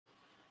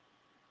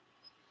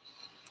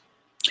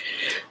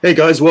Hey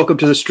guys, welcome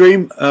to the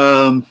stream.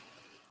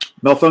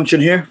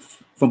 Malfunction here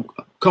from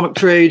Comic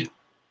Trade,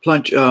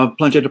 Plunge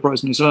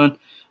Enterprise New Zealand,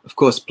 of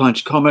course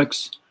Plunge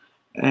Comics,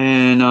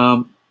 and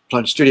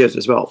Plunge Studios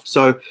as well.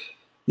 So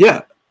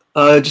yeah,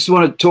 I just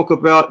want to talk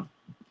about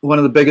one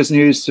of the biggest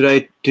news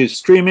today to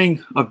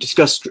streaming. I've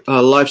discussed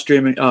live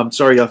streaming. I've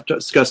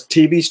discussed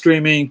TV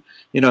streaming,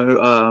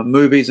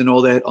 movies and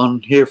all that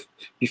on here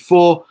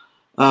before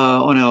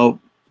on our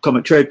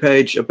Comic Trade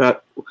page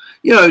about,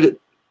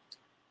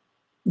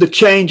 the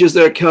changes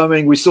that are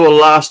coming. We saw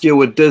last year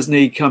with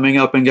Disney coming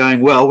up and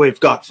going, well,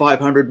 we've got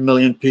 500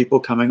 million people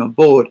coming on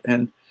board.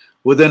 And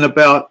within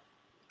about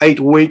 8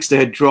 weeks, they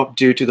had dropped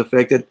due to the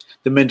fact that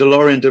The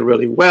Mandalorian did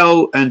really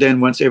well. And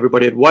then once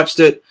everybody had watched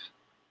it,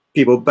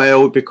 people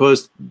bailed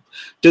because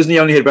Disney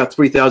only had about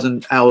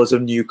 3,000 hours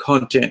of new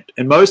content.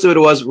 And most of it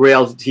was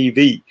reality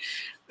TV.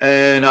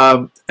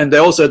 And they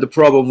also had the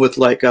problem with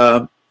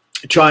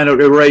trying to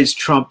erase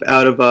Trump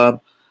out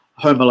of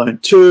Home Alone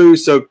 2.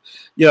 So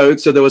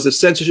there was a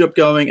censorship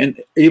going,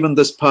 and even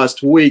this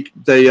past week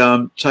they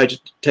tried to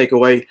take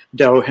away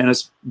Daryl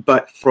Hannah's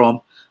butt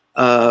from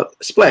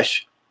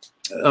Splash,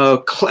 a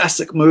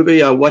classic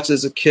movie I watched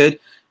as a kid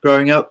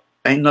growing up.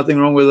 Ain't nothing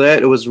wrong with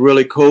that. It was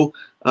really cool,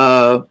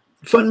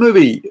 fun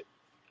movie.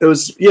 It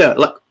was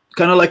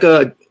kind of like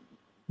a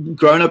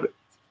grown up,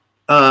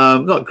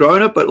 not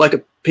grown up, but like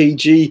a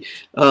PG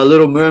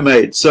Little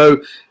Mermaid.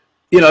 So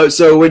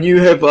so when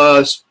you have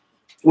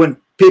when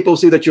people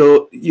see that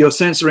you're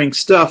censoring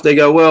stuff, they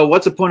go, well,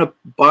 what's the point of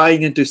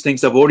buying into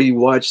things I've already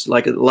watched,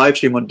 like a live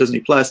stream on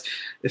Disney Plus?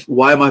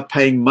 Why am I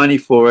paying money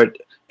for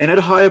it, and at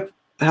a higher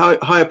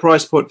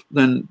price point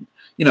than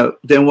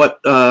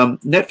what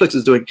Netflix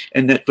is doing?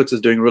 And Netflix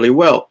is doing really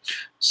well.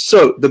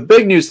 So the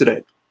big news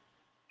today,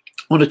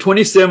 on the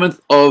 27th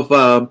of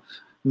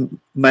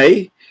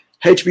May,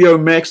 HBO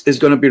Max is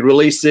going to be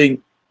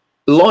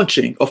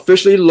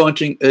officially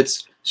launching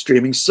its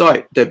streaming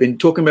site. They've been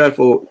talking about it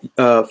for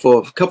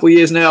a couple of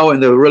years now,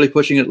 and they were really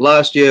pushing it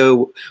last year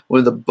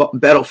when the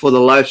battle for the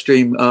live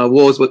stream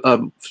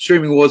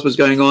streaming wars was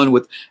going on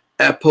with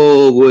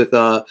Apple, with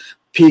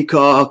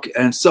Peacock,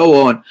 and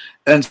so on.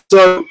 And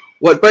so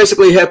what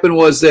basically happened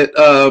was that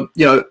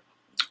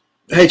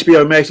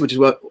HBO Max, which is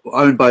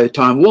owned by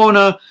Time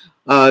Warner,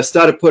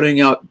 started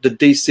putting out the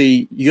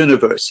DC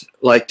universe,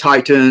 like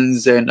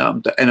Titans and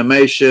the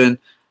animation.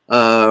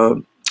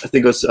 I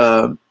think it was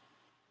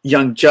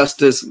Young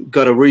Justice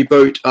got a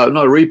reboot,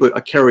 not a reboot,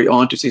 a carry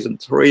on to season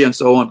 3 and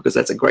so on, because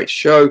that's a great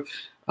show.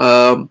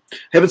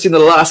 Haven't seen the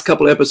last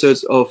couple of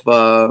episodes of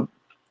Young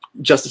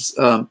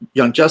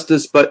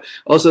Justice, but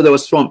also there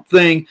was Swamp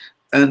Thing,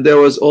 and there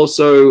was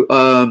also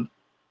there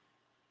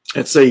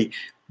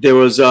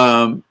was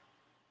all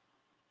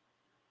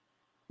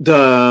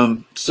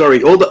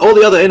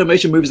the other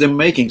animation movies they're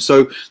making.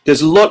 So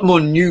there's a lot more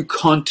new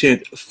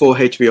content for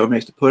HBO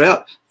Max to put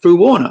out through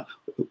Warner,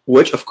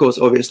 which, of course,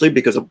 obviously,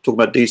 because I'm talking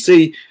about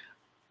DC,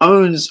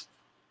 owns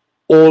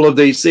all of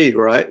DC,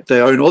 right? They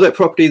own all that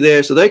property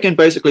there, so they can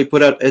basically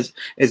put out as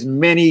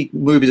many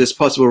movies as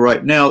possible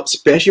right now,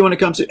 especially when it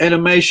comes to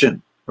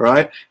animation,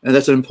 right? And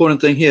that's an important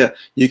thing here.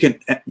 You can,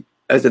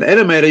 as an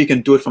animator, you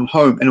can do it from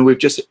home. And we've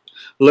just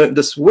learned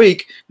this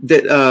week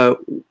that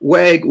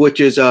WAG, which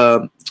is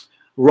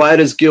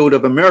Writers Guild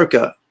of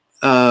America,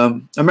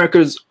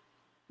 America's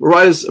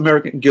Writers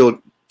American Guild,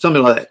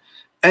 something like that.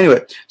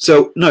 Anyway,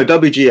 so no,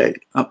 WGA,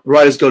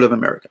 Writers Guild of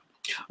America,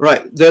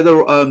 right? They're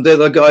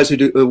the guys who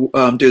do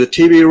the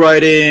TV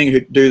writing, who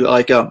do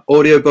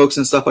audiobooks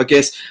and stuff, I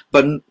guess,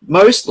 but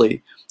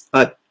mostly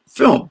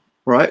film,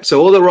 right?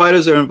 So all the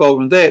writers are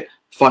involved in that.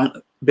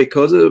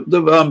 Because of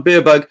the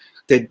bear bug,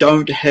 they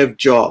don't have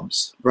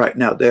jobs right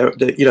now. They're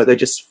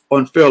just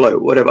on furlough,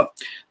 whatever,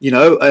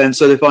 and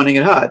so they're finding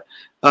it hard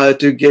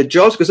to get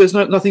jobs because there's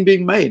nothing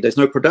being made. There's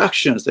no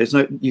productions.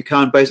 You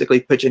can't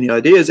basically pitch any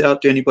ideas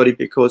out to anybody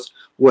because,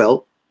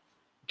 well,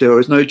 there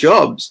is no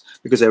jobs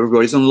because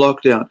everybody's on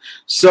lockdown.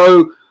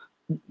 So,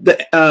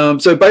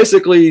 so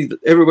basically,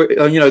 everybody,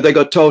 they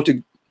got told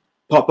to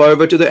pop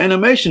over to the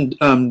animation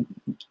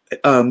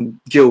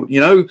guild.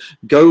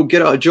 Go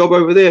get a job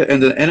over there.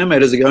 And the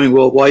animators are going,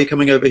 well, why are you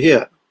coming over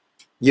here?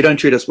 You don't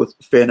treat us with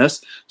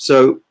fairness.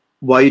 So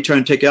why are you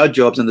trying to take our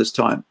jobs in this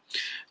time?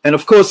 And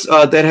of course,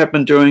 that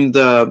happened during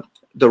the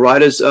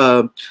writers.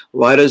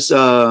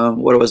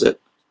 What was it?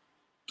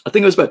 I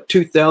think it was about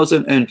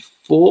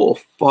 2004 or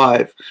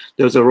 5.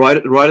 There was a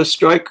writer's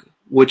strike,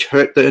 which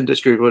hurt the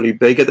industry really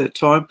big at that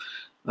time.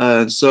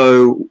 And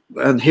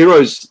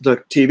Heroes, the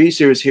TV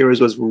series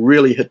Heroes, was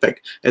really hit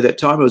back at that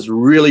time. It was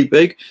really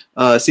big.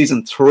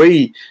 Season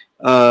 3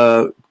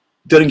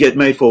 didn't get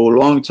made for a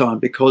long time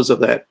because of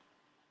that,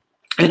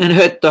 and it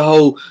hurt the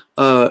whole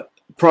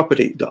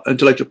property, the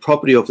intellectual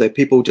property of that.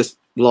 People just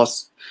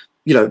lost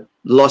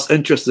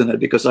interest in it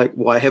because,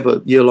 why have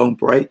a year-long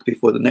break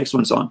before the next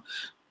one's on?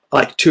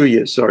 2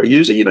 years, sorry.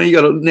 Usually, you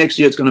got next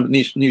year it's going to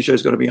new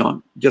show's going to be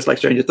on, just like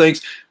Stranger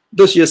Things.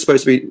 This year's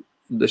supposed to be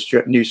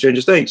the new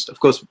Stranger Things. Of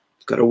course,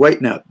 got to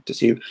wait now to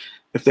see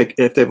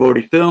if they've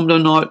already filmed or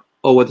not.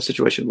 or what the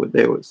situation with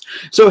there was.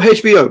 So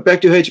HBO,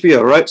 back to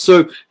HBO, right?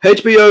 So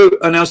HBO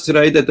announced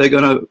today that they're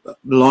going to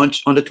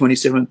launch on the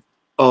 27th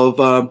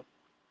of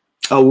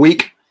a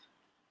week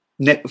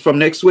from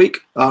next week.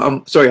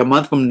 Sorry, a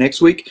month from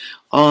next week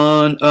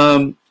on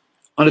the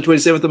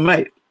 27th of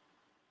May.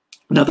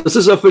 Now, this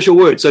is official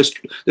word. So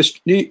this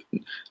is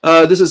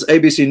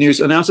ABC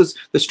News announces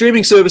the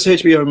streaming service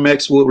HBO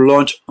Max will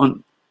launch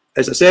on,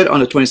 as I said,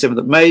 on the 27th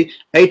of May.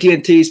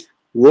 AT&T's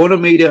Warner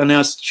Media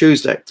announced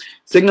Tuesday,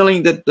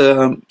 signaling that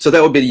so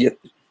that would be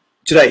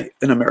today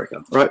in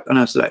America, right?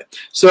 Announced today.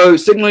 So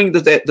signaling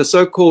that the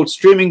so-called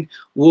streaming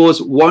wars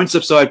won't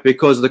subside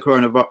because of the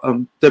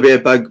coronavirus, the bear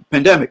bug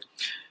pandemic.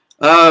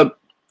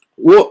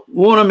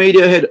 Warner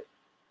Media had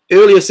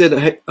earlier said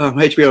that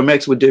HBO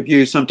Max would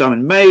debut sometime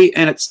in May,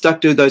 and it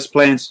stuck to those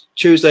plans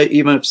Tuesday,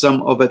 even if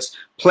some of its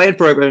planned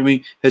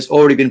programming has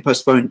already been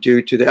postponed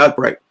due to the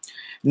outbreak.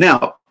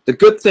 Now, the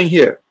good thing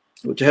here,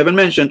 which I haven't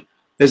mentioned,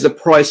 is the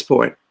price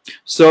point.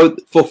 So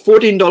for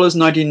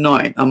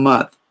 $14.99 a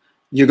month,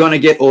 you're going to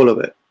get all of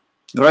it.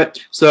 All right.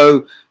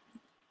 So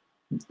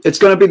it's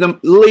going to be the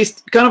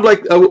least, kind of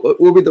like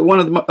will be one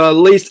of the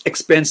least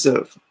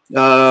expensive.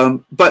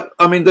 But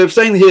I mean, they're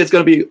saying here it's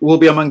going to be will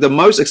be among the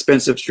most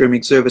expensive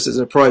streaming services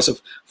at a price of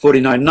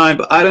 $49.99.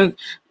 But I don't.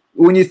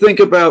 When you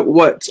think about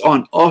what's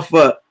on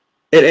offer,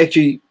 it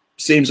actually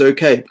seems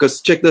okay,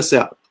 because check this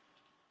out.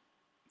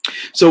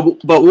 So,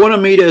 but Warner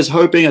Media is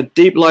hoping a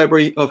deep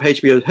library of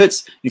HBO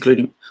hits,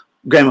 including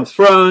Game of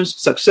Thrones,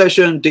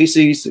 Succession,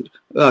 DC's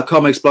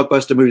comics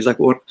blockbuster movies like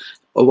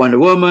Wonder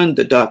Woman,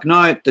 The Dark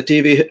Knight, the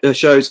TV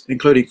shows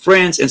including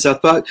Friends and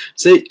South Park.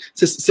 See,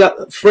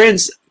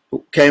 Friends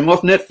came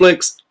off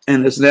Netflix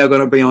and it's now going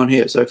to be on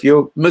here. So if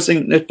you're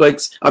missing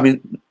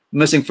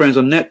missing Friends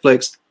on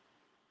Netflix,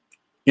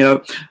 you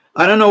know,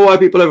 I don't know why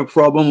people have a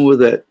problem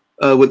with it,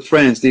 with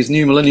Friends. These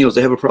new millennials,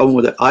 they have a problem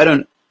with it.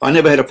 I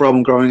never had a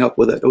problem growing up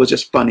with it. It was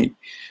just funny.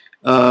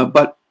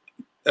 But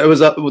it was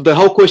the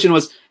whole question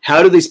was,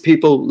 how do these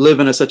people live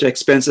in such an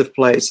expensive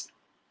place,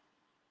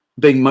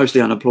 being mostly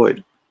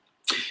unemployed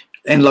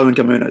and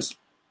low-income earners?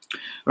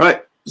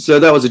 Right? So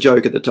that was a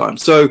joke at the time.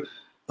 So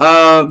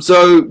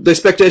so the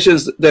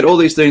expectations that all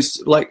these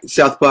things like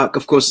South Park,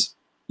 of course,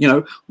 you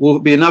know, will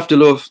be enough to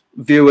lure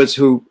viewers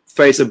who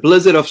face a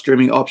blizzard of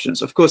streaming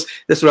options. Of course,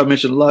 that's what I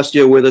mentioned last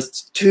year, where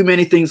there's too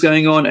many things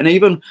going on, and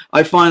even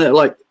I find that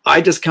like I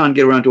just can't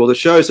get around to all the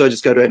shows, so I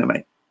just go to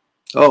anime.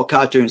 Oh,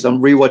 cartoons.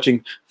 I'm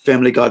rewatching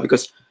Family Guy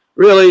because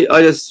really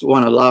I just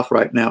want to laugh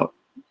right now.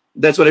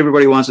 That's what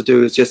everybody wants to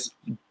do, is just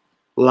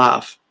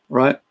laugh,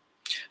 right?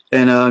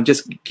 And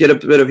just get a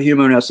bit of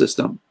humor in our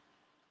system.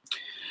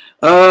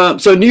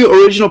 So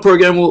new original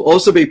program will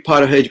also be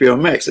part of HBO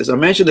Max. As I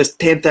mentioned, there's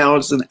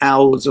 10,000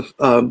 hours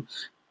of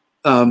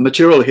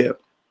material here.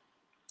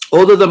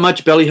 Although the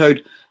much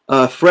ballyhooed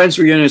Friends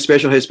reunion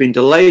special has been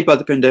delayed by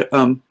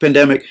the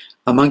pandemic,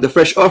 among the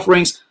fresh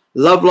offerings,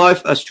 Love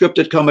Life, a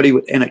scripted comedy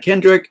with Anna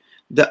Kendrick,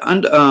 the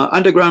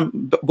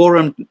underground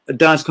ballroom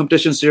dance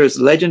competition series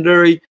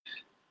Legendary,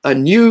 a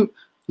new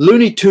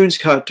Looney Tunes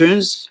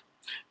cartoons,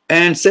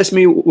 and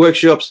Sesame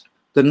Workshop's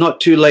The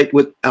Not Too Late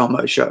with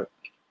Elmo show.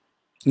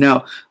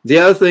 Now, the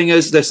other thing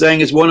is they're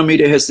saying is Warner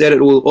Media has said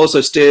it will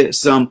also steer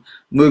some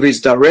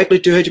movies directly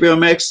to HBO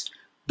Max.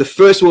 The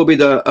first will be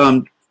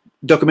the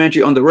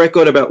documentary On the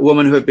Record about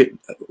women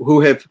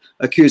who have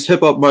accused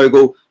hip-hop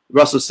mogul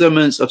Russell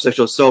Simmons of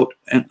sexual assault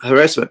and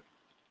harassment.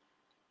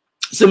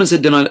 Simmons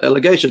had denied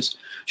allegations.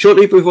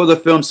 Shortly before the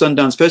film's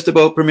Sundance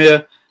Festival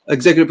premiere,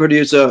 executive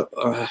producer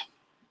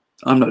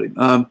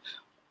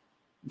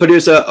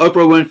producer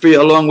Oprah Winfrey,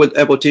 along with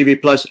Apple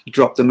TV Plus,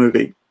 dropped the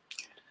movie.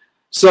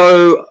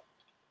 So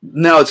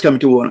now it's coming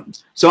to Warner.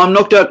 So I'm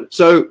knocked out.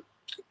 So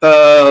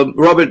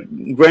Robert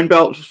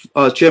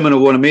Grenbelt, chairman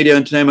of Warner Media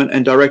Entertainment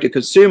and director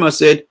consumer,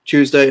 said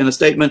Tuesday in a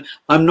statement,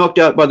 "I'm knocked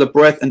out by the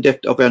breadth and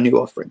depth of our new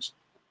offerings."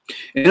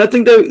 And I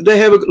think they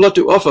have a lot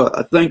to offer.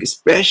 I think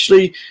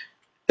especially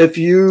if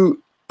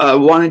you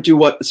wanted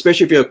to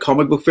especially if you're a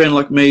comic book fan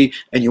like me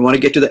and you want to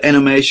get to the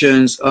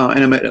animations,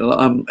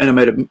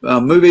 animated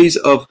movies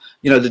of,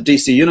 you know, the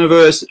DC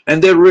universe,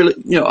 and they're really,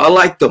 you know, I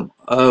like them.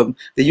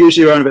 They're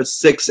usually around about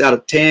 6 out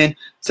of 10.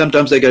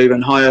 Sometimes they go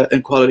even higher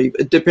in quality.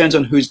 It depends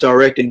on who's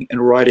directing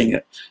and writing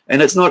it,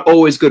 and it's not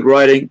always good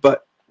writing,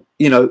 but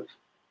you know,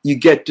 you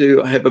get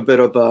to have a bit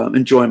of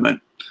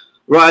enjoyment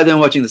rather than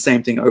watching the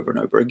same thing over and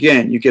over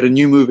again. You get a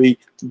new movie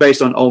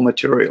based on old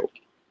material.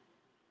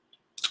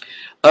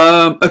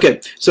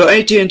 Okay, so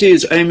AT&T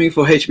is aiming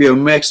for HBO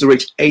Max to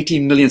reach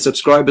 80 million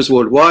subscribers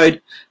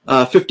worldwide,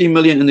 50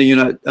 million in the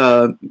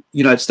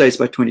United States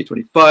by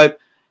 2025.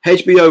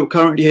 HBO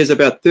currently has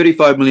about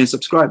 35 million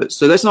subscribers,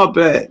 so that's not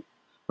bad,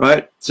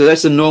 right? So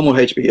that's the normal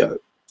HBO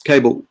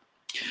cable.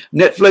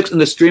 Netflix and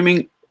the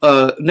streaming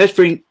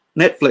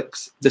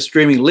Netflix, the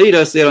streaming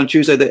leader, said on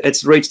Tuesday that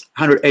it's reached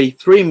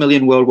 183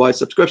 million worldwide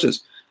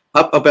subscriptions,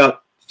 up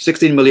about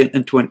 16 million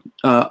in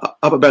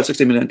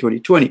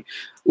 2020.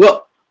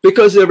 Well,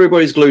 because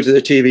everybody's glued to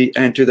the TV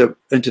and to the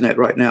internet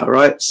right now,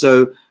 right?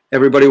 So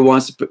everybody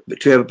wants to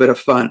have a bit of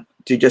fun,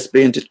 to just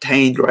be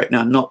entertained right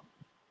now, not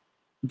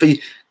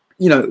be,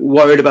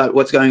 worried about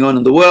what's going on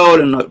in the world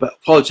and not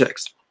about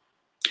politics.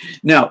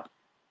 Now,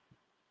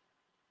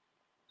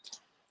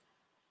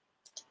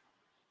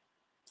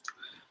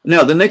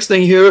 the next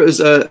thing here is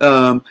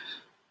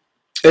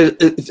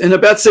in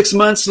about 6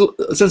 months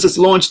since its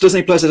launch,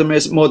 Disney Plus has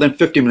amassed more than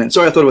 50 million.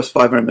 Sorry, I thought it was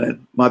 500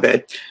 million. My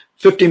bad.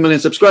 50 million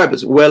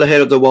subscribers, well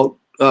ahead of the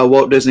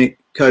Walt Disney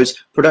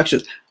Co.'s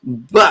productions.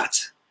 But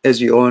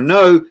as you all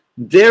know,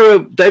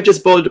 they've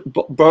just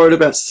borrowed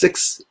about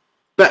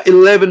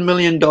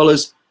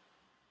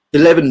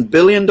 $11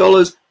 billion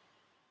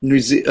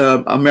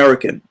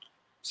American.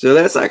 So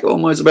that's like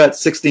almost about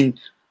 $16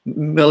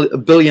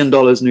 billion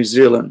New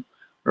Zealand,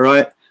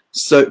 right?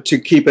 So to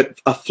keep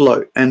it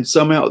afloat, and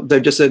somehow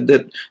they've just said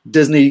that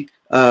Disney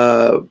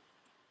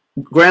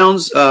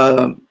grounds,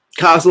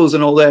 castles,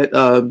 and all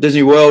that,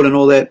 Disney World and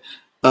all that,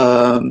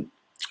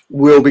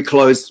 will be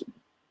closed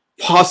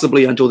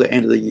possibly until the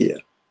end of the year.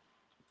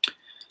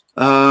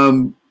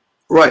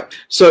 Right.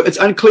 So it's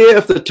unclear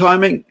if the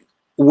timing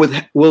will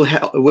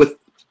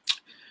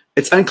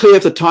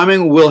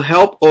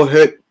help or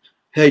hurt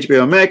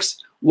HBO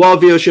Max. While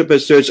viewership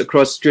has surged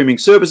across streaming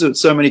services with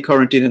so many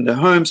quarantined in their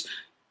homes,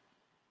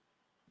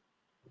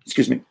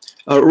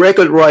 a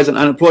record rise in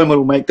unemployment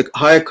will make the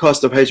higher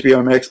cost of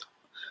HBO Max,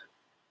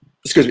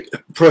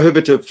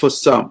 prohibitive for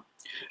some.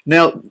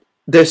 Now,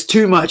 there's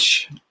too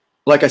much.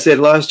 Like I said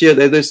last year,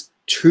 there's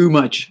too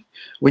much.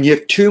 When you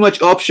have too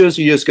much options,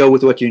 you just go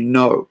with what you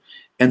know.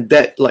 And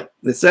that, like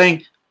they're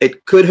saying,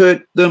 it could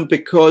hurt them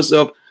because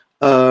of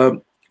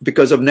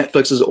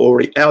Netflix is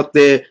already out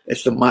there.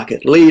 It's the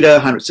market leader,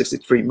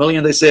 163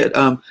 million, they said,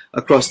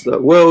 across the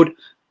world.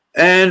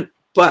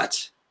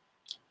 But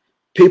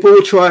people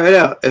will try it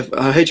out. If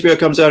HBO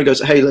comes out and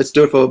goes, hey, let's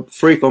do it for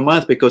free for a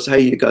month because, hey,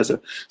 you guys are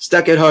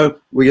stuck at home,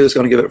 we're just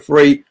going to give it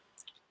free.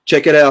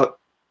 Check it out.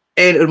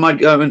 And it might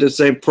go into the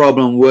same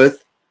problem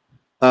with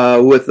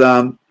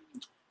that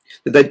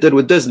they did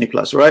with Disney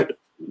Plus, right?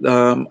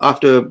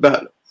 After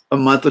about a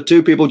month or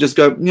two, people just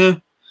go, yeah,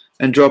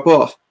 and drop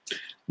off.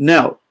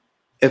 Now,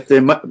 if they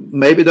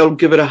maybe they'll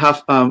give it a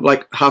half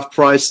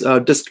price,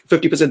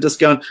 50%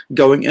 discount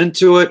going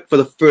into it for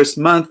the first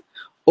month.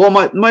 Or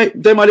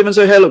they might even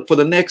say, hey, look, for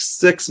the next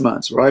 6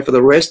 months, right, for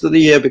the rest of the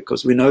year,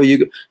 because we know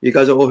you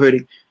guys are all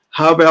hurting,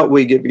 how about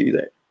we give you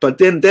that? But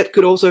then that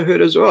could also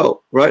hurt as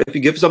well, right? If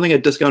you give something at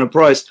a discounted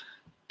price,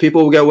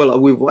 people will go, well,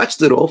 we've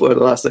watched it all for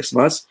the last 6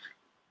 months.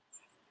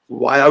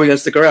 Why are we going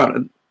to stick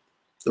around?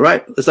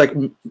 Right? It's like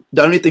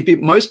the only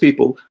thing most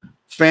people,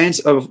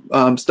 fans of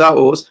Star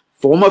Wars,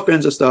 former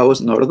fans of Star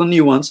Wars, not of the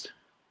new ones,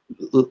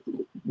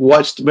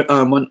 watched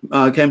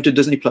came to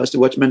Disney Plus to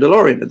watch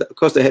Mandalorian. Of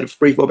course, they had it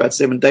free for about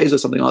 7 days or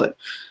something like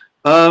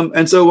that,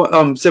 and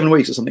so 7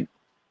 weeks or something.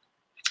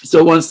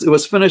 So once it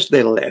was finished,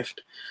 they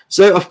left.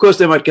 So of course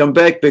they might come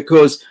back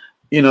because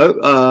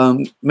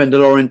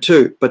Mandalorian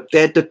 2, but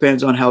that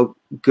depends on how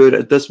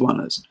good this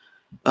one is.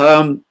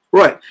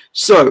 Right.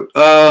 So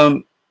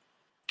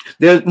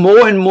there's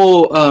more and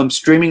more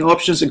streaming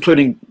options,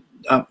 including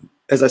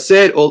as I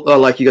said,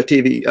 like you got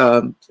TV,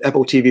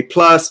 Apple TV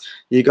Plus,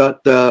 you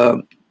got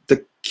the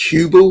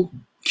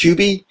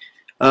Quibi,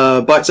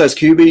 bite-sized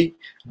Quibi,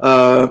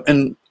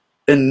 and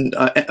in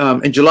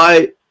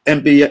July,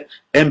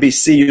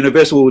 NBC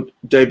Universal will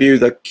debut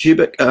the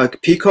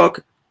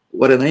Peacock,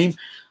 what a name,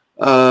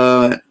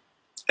 and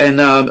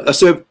a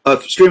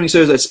streaming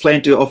service that's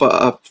planned to offer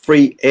a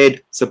free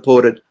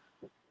ad-supported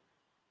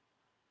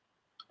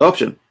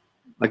option.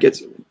 I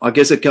guess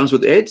it comes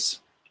with ads,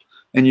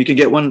 and you can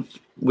get one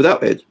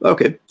without ads.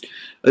 Okay,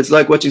 it's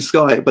like watching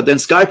Sky, but then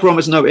Sky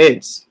promised no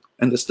ads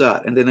in the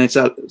start, and then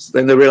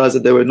they realized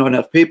that there were not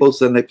enough people,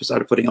 so then they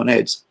started putting on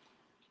ads.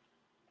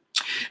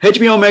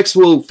 HBO Max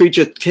will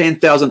feature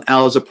 10,000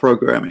 hours of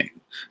programming.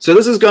 So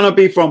this is going to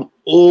be from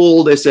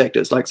all their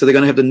sectors. So they're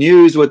going to have the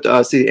news with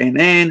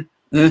CNN,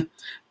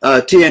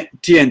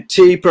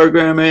 TNT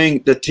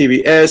programming, the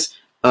TBS,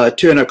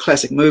 Turner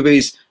Classic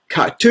Movies,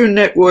 Cartoon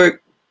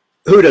Network.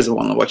 Who doesn't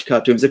want to watch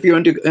cartoons? If you're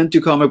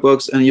into comic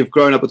books and you've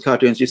grown up with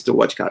cartoons, you still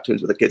watch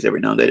cartoons with the kids every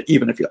now and then,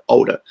 even if you're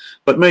older.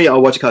 But me, I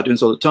watch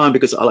cartoons all the time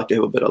because I like to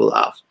have a bit of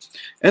laugh.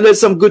 And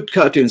there's some good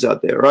cartoons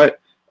out there, right?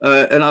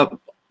 And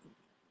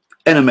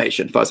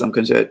animation, as far as I'm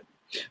concerned,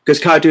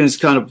 because cartoons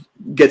kind of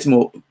gets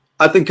more.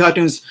 I think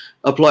cartoons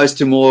applies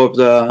to more of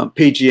the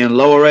PG and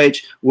lower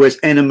age, whereas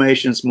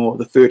animation is more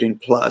the 13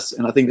 plus.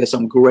 And I think there's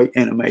some great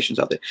animations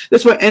out there.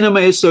 That's why anime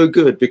is so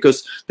good,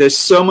 because there's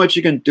so much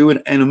you can do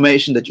in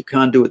animation that you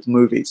can't do with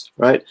movies,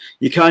 right?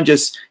 You can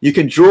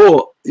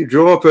draw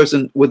a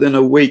person within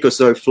a week or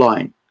so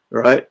flying,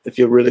 right? If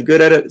you're really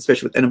good at it,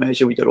 especially with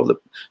animation, we got all the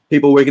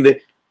people working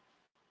there.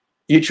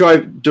 You try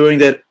doing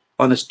that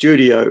on a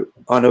studio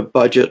on a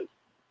budget,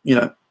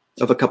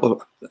 of a couple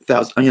of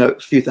thousand, a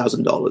few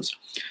 $1,000s.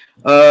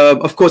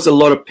 Of course, a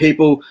lot of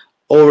people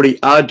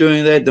already are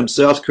doing that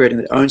themselves, creating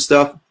their own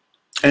stuff,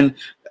 and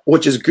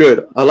which is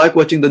good. I like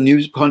watching the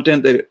news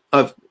content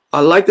I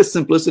like the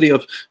simplicity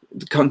of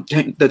the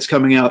content that's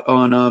coming out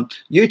on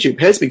YouTube,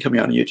 has been coming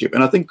out on YouTube,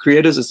 and I think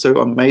creators are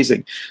so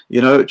amazing,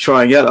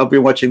 trying out. I've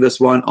been watching this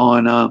one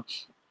on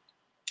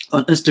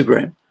on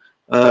Instagram.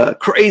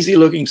 Crazy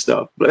looking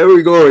stuff,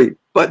 very gory,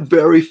 but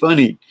very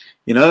funny.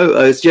 You know,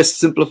 it's just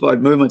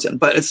simplified movements,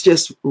 but it's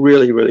just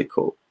really, really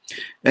cool.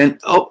 And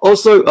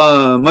also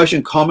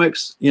motion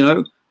comics, you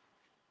know,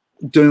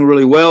 doing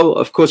really well.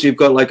 Of course, you've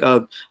got like I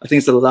think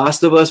it's The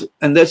Last of Us,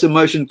 and that's a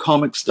motion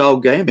comic style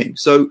gaming.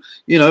 So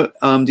you know,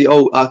 the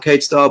old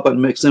arcade style, but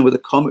mixed in with the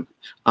comic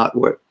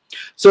artwork.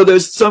 So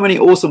there's so many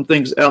awesome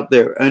things out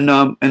there, and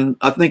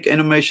I think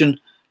animation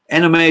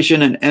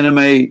and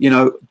anime, you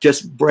know,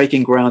 just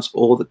breaking grounds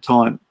all the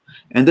time.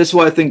 And that's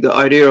why I think the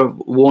idea of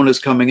Warner's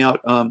coming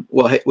out,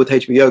 well, with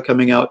HBO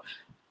coming out,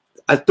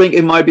 I think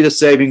it might be the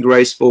saving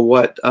grace for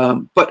what,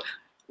 but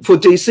for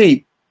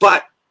DC.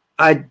 But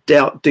I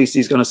doubt DC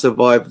is going to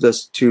survive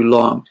this too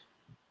long.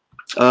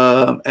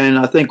 And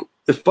I think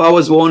if I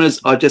was Warner's,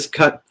 I'd just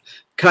cut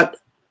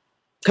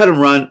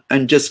and run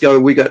and just go.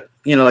 We got,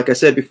 you know, like I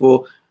said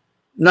before,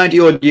 90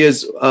 odd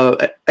years,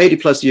 80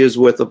 plus years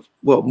worth of,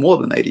 well, more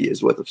than 80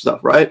 years worth of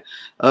stuff, right?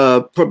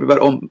 Probably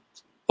about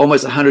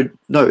almost 100.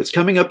 No, it's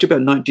coming up to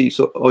about 90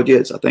 odd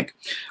years, I think,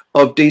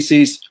 of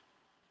DC's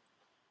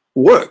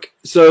work.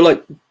 So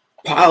like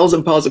piles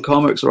and piles of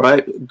comics,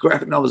 right?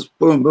 Graphic novels,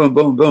 boom, boom,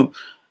 boom, boom.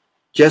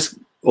 Just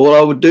all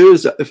I would do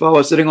is, if I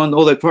was sitting on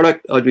all that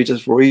product, I'd be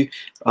just you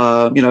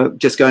know,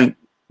 just going,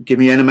 give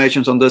me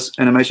animations on this,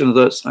 animation on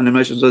this,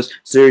 animations on this,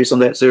 series on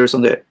that, series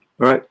on that,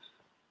 right?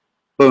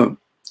 Boom.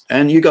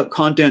 And you got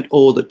content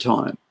all the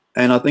time.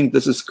 And I think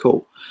this is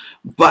cool.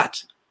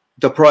 But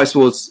the price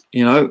was,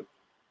 you know,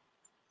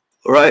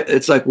 right?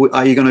 It's like,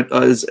 are you going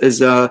to, is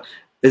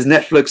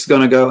Netflix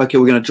going to go, okay,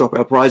 we're going to drop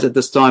our price at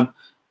this time?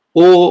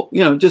 Or,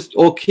 you know,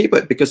 or keep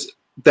it because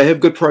they have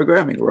good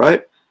programming,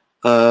 right?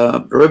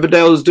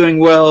 Riverdale is doing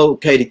well.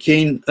 Katie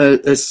Keene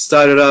has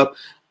started up.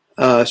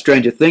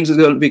 Stranger Things is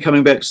going to be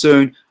coming back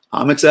soon.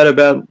 I'm excited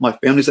about it. My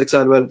family's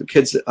excited about it.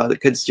 The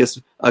kids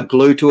just are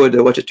glued to it. They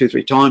watch it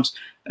 2-3 times,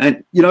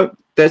 and you know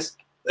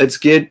it's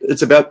good.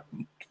 It's about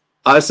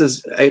us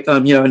as you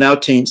know, in our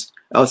teens,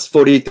 us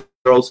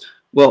 40-year-olds.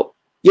 Well,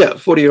 yeah,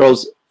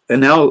 40-year-olds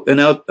in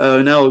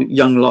our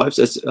young lives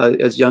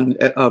as young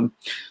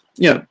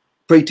you know,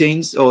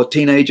 preteens or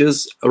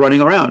teenagers are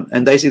running around,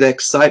 and they see the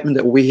excitement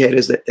that we had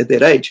at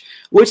that age,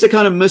 which they're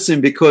kind of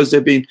missing because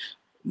they've been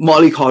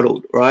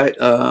mollycoddled, right?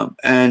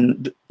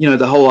 And you know,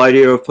 the whole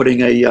idea of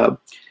putting a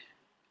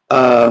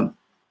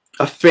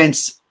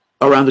fence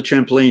around the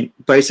trampoline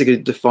basically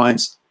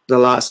defines the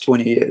last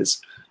 20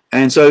 years.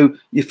 And so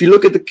if you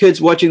look at the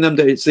kids watching them,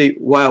 they see,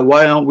 wow,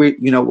 why aren't we,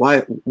 you know,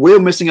 why we're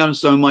missing out on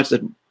so much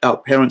that our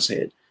parents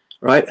had,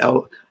 right?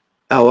 Our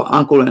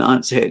uncle and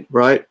aunts had,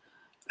 right?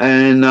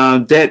 And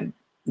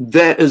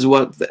that is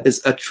what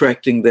is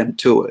attracting them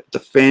to it. The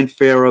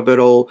fanfare of it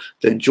all,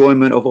 the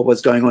enjoyment of what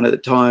was going on at the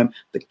time,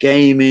 the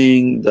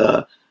gaming,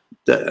 the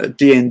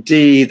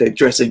D&D, the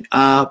dressing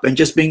up, and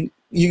just being,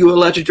 you were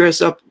allowed to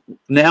dress up.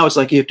 Now it's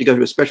like you have to go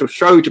to a special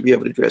show to be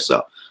able to dress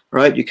up,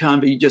 right? You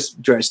can't be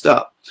just dressed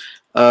up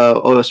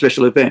or a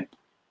special event.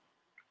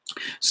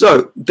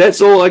 So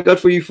that's all I got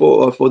for you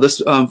for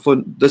this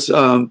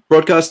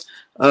broadcast.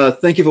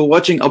 Thank you for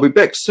watching. I'll be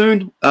back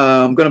soon.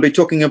 I'm going to be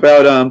talking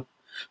about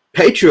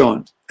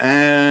Patreon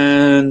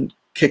and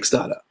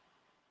Kickstarter,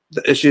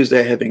 the issues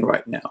they're having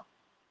right now.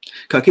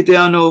 Ka kite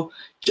anō.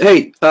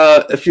 Hey,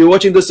 if you're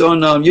watching this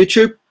on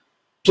YouTube,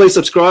 please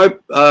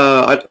subscribe.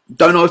 I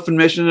don't know if I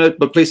mentioned it,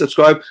 but please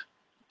subscribe.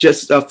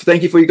 Just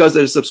thank you for you guys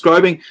that are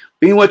subscribing.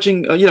 Been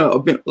watching, you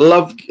know,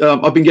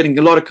 I've been getting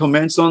a lot of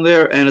comments on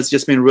there, and it's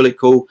just been really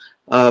cool.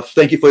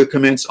 Thank you for your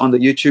comments on the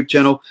YouTube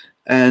channel.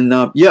 And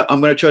yeah,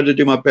 I'm going to try to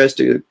do my best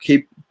to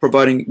keep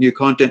providing new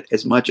content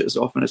as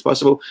often as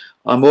possible.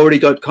 I've already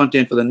got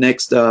content for the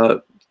next,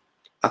 I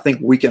think,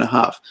 week and a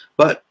half.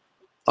 But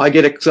I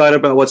get excited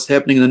about what's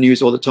happening in the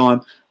news all the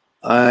time,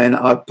 and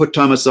I put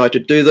time aside to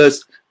do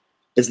this,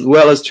 as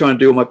well as trying to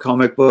do my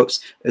comic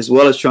books, as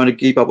well as trying to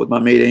keep up with my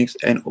meetings,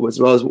 and as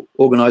well as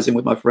organizing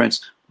with my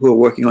friends who are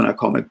working on our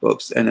comic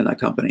books and in our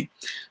company.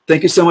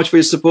 Thank you so much for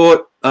your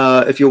support.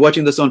 If you're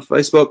watching this on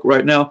Facebook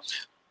right now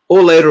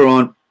or later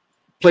on,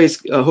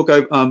 please hook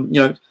up, you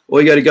know,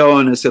 all you got to go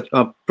on is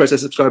press the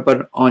subscribe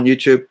button on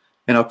YouTube,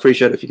 and I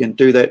appreciate it if you can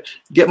do that.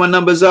 Get my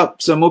numbers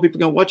up so more people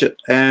can watch it.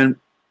 And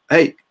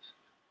hey,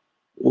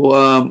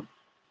 we'll,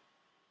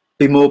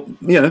 be more,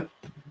 you know,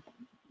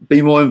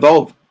 be more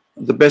involved.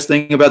 The best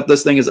thing about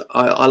this thing is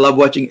I love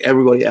watching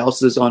everybody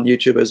else's on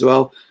YouTube as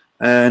well.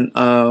 And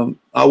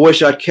I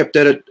wish I'd kept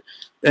at it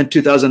in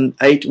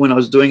 2008 when I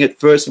was doing it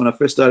first, when I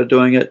first started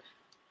doing it.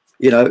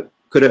 You know,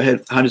 could have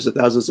had hundreds of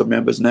thousands of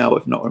members now,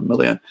 if not a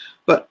million.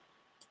 But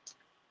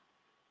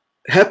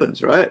it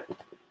happens, right?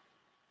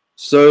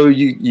 So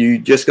you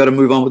just got to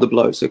move on with the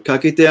blow. So ka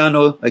kite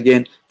anō.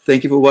 Again,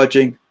 thank you for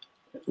watching.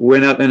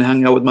 Went out and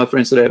hung out with my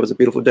friends today. It was a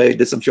beautiful day.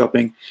 Did some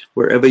shopping.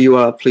 Wherever you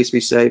are, please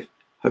be safe.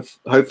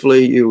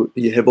 Hopefully you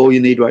have all you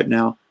need right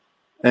now.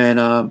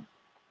 And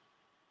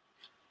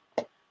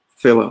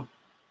farewell.